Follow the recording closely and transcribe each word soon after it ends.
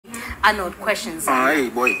Arnold questions. Hey,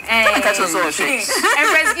 boy. Empress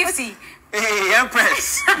Gifty. Hey,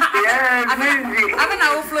 Empress. Yes, I'm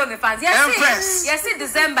now flow the fans. Empress. Yes,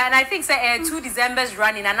 December, and I think say 2 December's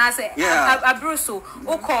running, and I say a Brusso,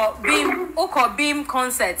 Beam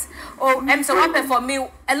concerts. Oh, so what for me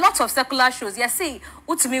a lot of secular shows. Yes, see,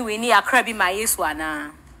 to me we need a crabby my yes one.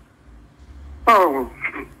 Oh,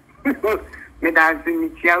 me that's in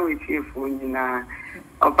with you for you now.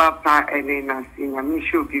 Papa Elena Senior, me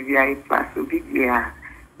show BVI plus Biblia.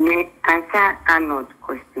 Me answer Arnold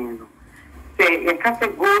question. Say, you can't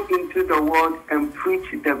go into the world and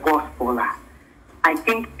preach the gospel. I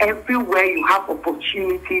think everywhere you have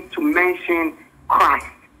opportunity to mention Christ,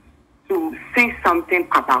 to say something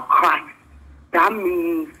about Christ, that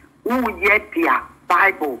means who yet their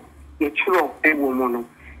Bible, the true woman.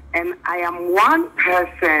 And I am one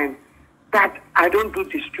person that I don't do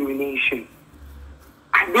discrimination.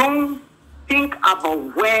 I don't think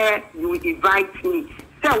about where you invite me.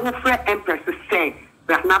 Say, what friend Empress say,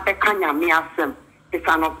 it's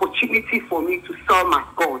an opportunity for me to serve my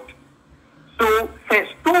God. So, say,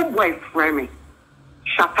 Stonebwoy is framing,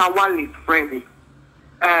 Shata Wale is framing,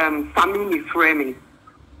 Samini is framing.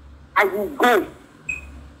 I will go.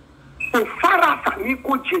 So far as I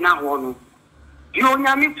go, Jina Hono,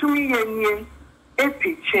 Dionyami to me,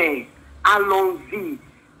 Epiche, Alonzi,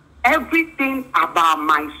 everything about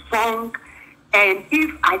my song, and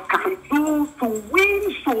if I can do to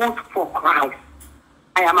win souls for Christ,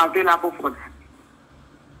 I am available for that.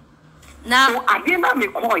 Now, so I didn't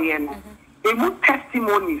make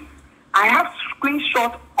testimonies. I have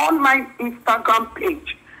screenshots on my Instagram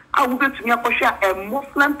page. I will go to me a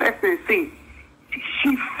Muslim person say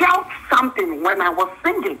she felt something when I was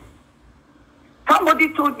singing.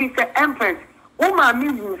 Somebody told me, say, Empress,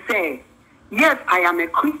 Omami will say, yes, I am a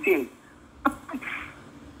Christian.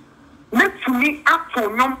 Let to me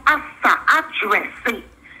autonom asa address.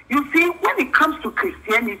 You see, when it comes to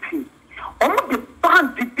Christianity, all the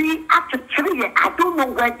band to be at a tree, I don't know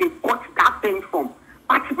where they got that thing from.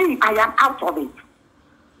 But me, I am out of it.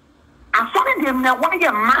 I saw them now, why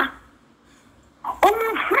am I?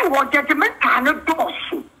 Only free or judgmental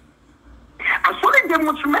doors. I saw them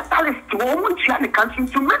instrumentalist to almost share the country.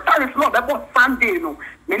 Instrumentalist not about Sunday, no.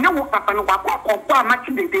 Me know what happened. What match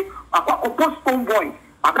the day? What Stonebwoy?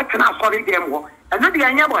 I can sorry them. And then the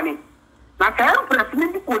anyone. Now, I am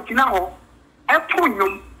president of Coachina. I told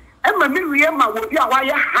you, and my Miriam will be a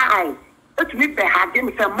wire high. Let me be hard.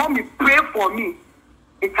 Say, Mommy, pray for me.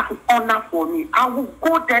 It's an honor for me. I will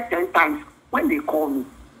go there 10 times when they call me.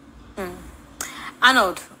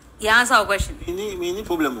 Arnold, you answer our question. Any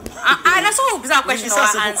problem? That's all bizarre question.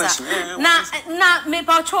 Now, me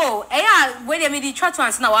patrol. When you try to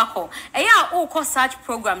answer now, call. All call such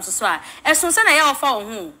programs so. As soon as I offer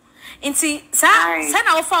who. Inti send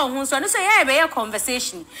our phone so no say a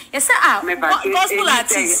conversation. Yes sir, gospel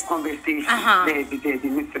artist conversation.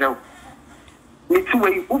 The me two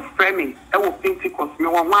way who frame me I will Pentecost me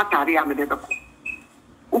one matari am the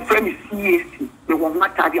who frame me CAC me one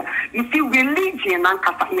matari. You see religion and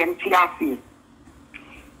kasa yentiasi.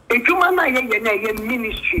 Ejuma na ye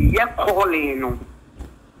ministry ye calling no.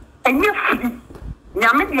 Enye free.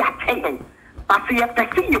 Nyame dia tell. But ye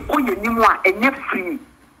person ye ko ye nimu a enye free.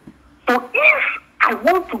 So if I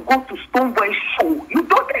want to go to Stonebwoy show, you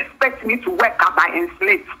don't expect me to work up by and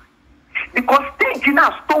slate. Because stage now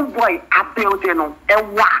Stonebwoy are building on a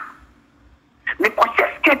wa. Because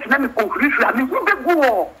just get them conclusion, I mean, who they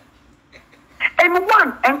go? And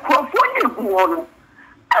one and California go on.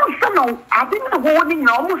 And so no, I didn't warning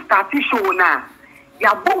almost start to show now.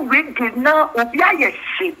 Ya bo wig now, Obia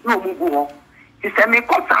shit, no go. He said, me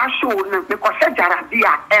cause I show, because I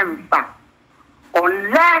jarabia emfa.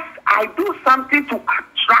 Unless I do something to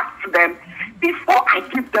attract them before I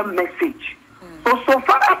give them message. So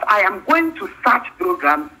far as I am going to such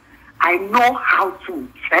programs, I know how to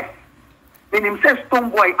dress. Meaning say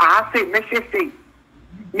Stonebwoy, I say message say.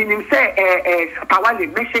 Meaning say Shata Wale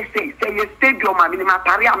message say a stadium, I mean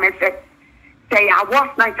material message. Say I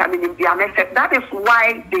was night, I mean their message. That is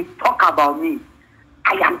why they talk about me.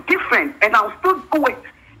 I am different and I'll still do it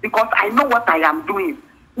because I know what I am doing.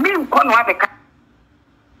 Me gonna have a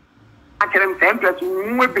Empress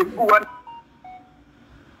will be good.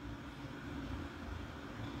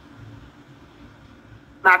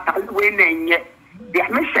 Not winning yet. The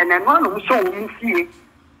mission and one who saw me see.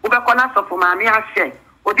 Ubacona for Mammy, I said,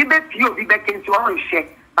 or the best you be back into our share.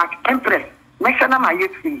 But Empress, mission of my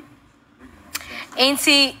youth. Ain't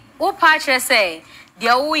he? What patcher say?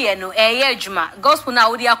 The way no a juma gospel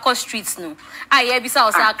now the across streets no. I be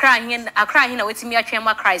so crying away to me a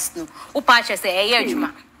chamber Christ no. What patcher say a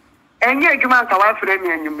juma. And yeah, Juma Kawa Frame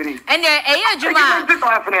and you bring. And yeah, Juma.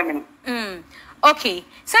 Okay.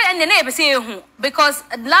 So and the neighbor say who because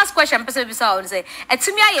last question person be say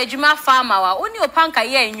etimia Juma farmer only your panka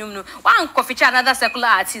here in you one coffee chat another secular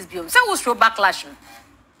artist biom. So who's throw backlash?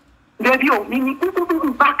 There you mean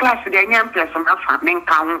backlash the Empress and farming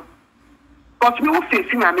count. But me will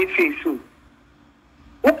facing a me face soon.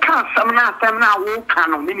 Who can't some now who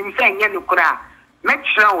can meaning saying no cra. Make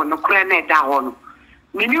sure no cranny down.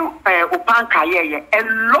 Meaning Opanka here a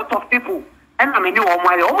lot of people and I mean you on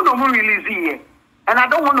my own no release here. And I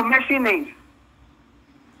don't want to mention names.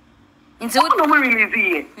 Into what no release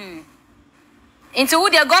here. Into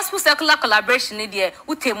the gospel secular collaboration there,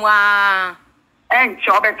 Utemwa and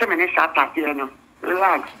Chobet Shata Wale.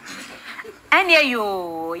 Relax. And yeah, you,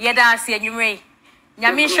 Yeda, see, and you may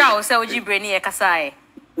Yamisha or so Gibrani Kasai.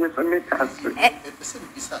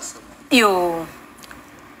 You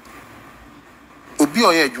Obi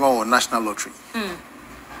or a national lottery.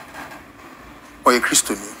 Or a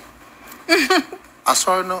Christian. I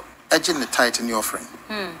saw no edging the tight in your friend.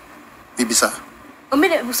 Bibisa.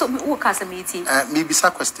 So what cast a meeting?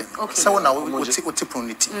 Bibisa question. Okay. So now we will take what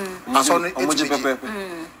tipronity. I saw no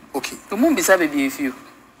okay. The moon beside baby if you.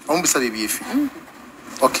 Baby if you.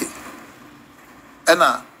 Okay. And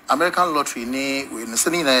American lottery ne we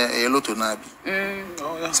sending a lotto nabi.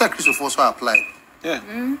 Oh yeah. Say Christopher also applied. Yeah.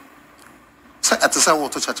 Say at the say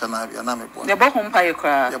water chacha nabi aname boy. The born home pie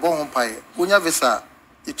cry. The born home pie. Unya visa.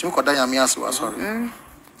 It you koda yami aso sorry.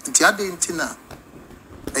 Nti ade ntina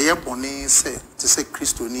eye boni say to say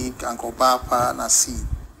Christo ni anko ba na see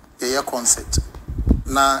eye concept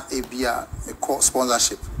na ebia a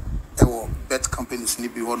sponsorship ewo bet companies ni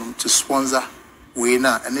bi honum to sponsor we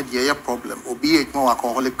na and the eye problem obi a more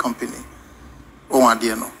alcoholic company o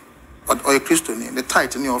ade no or a Christo ni the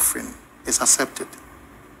title ni offering is accepted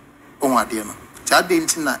o ade no ti ade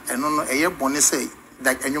ntina eno no eye boni say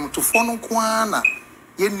like enyum to fo no kwa na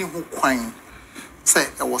yenni hu kwan say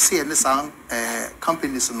e wo say ne san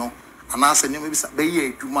companies no ana say ne be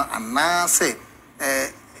ye adwuma ana say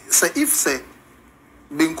if say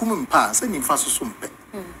benkum mpa say nimfa so mpe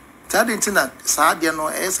tade ntina saa de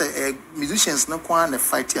no say musicians no kwan na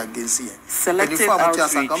fight against here selective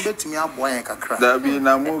outreach betimi abo yan kakra da bi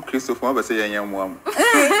na mo Christopher ba say yan mo am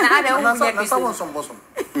na de wo get bosom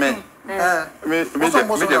me Bible.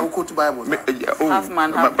 Half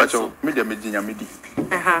man, half bosom. Me jinya medi.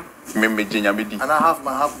 Me jinya medi. And I half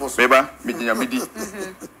man, half bosom. Beba, me jinya medi.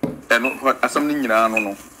 And asomni nyina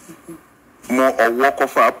no. Mo o walk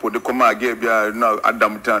off up the come again bia no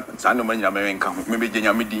Adam tan. Sa no manya me nka ho. Me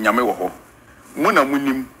jinya medi nyame wo ho. Mo na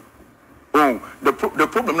munim. Oh, the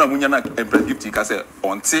problem na munya na Empress Gifty ka say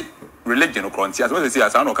onti religion no kronti as we say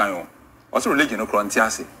as no kan ho. Also religion no kronti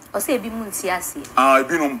ase. O say bi mu nti ase.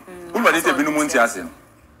 Bi no. Everybody say bi no mu nti ase.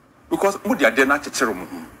 Because mo dia de na chechero mo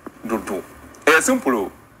dodo. Simple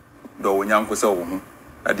do wonyanko se wo ho.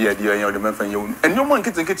 Ade yan o de menfa ye wo. Enyo mo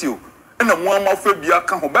nkete o. Na mo amafa bia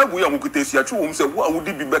ka ho. Bible ya mo kutesi atwe wo se wo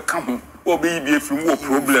awudi bi be ka ho. Wo be yi bi afiri wo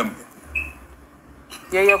problem.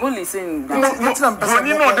 Yeah, holy sin.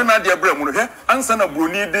 Broni no de na de bra mu no he. Ansa na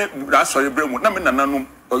broni de da sori bra mu na me nananom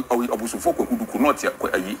obusufo kwakuduku no te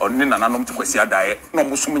ayi onne nananom te kwasi adae na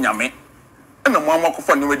mo sum nyame. Na mo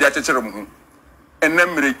amakofa ne wedi achechere mo ho.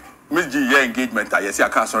 Enemre meji ye engagement ayesi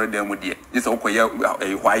aka sori dem mu de. Yesa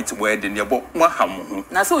okoye white wedding ye bo mo ha mo ho.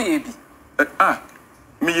 Na so ye bi.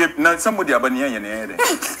 Me ye na somebody abani ye ne ye de.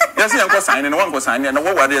 Yesi yanko sign ne wanko sign na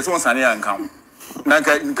wo wade yesi won sign ya nka ho. Na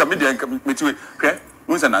nka me de nka metiwe hwe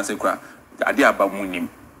wonsa na se kwa ade aba mu nim.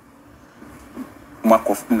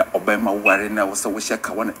 Makof na obema ware na wo se wo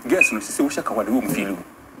sheka wana guess no se wo sheka wade wo mfilu.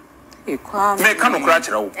 Me ka no kra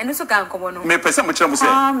kire wo. Eno so ka nkomo no. Me pese mo kire mo se.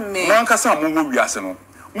 No anka sa mo wo wiase no.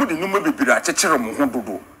 Mo de numa bebira akekere mo ho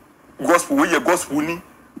dodo. Gospel we ye gospel ni.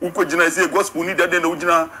 Uko gina se gospel ni dade na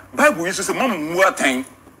ugina Bible yi so se mam mu atan.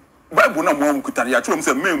 Bible na mo amkutare ya kire mo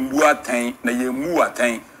se me mu atan na ye mu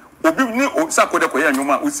atan. Obi ni sakode ko ye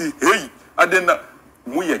nwoma usi hey ade na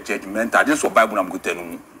mu ye judgment ade so Bible na amkutare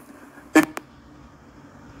no.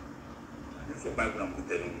 Bible na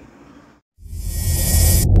amkutare no.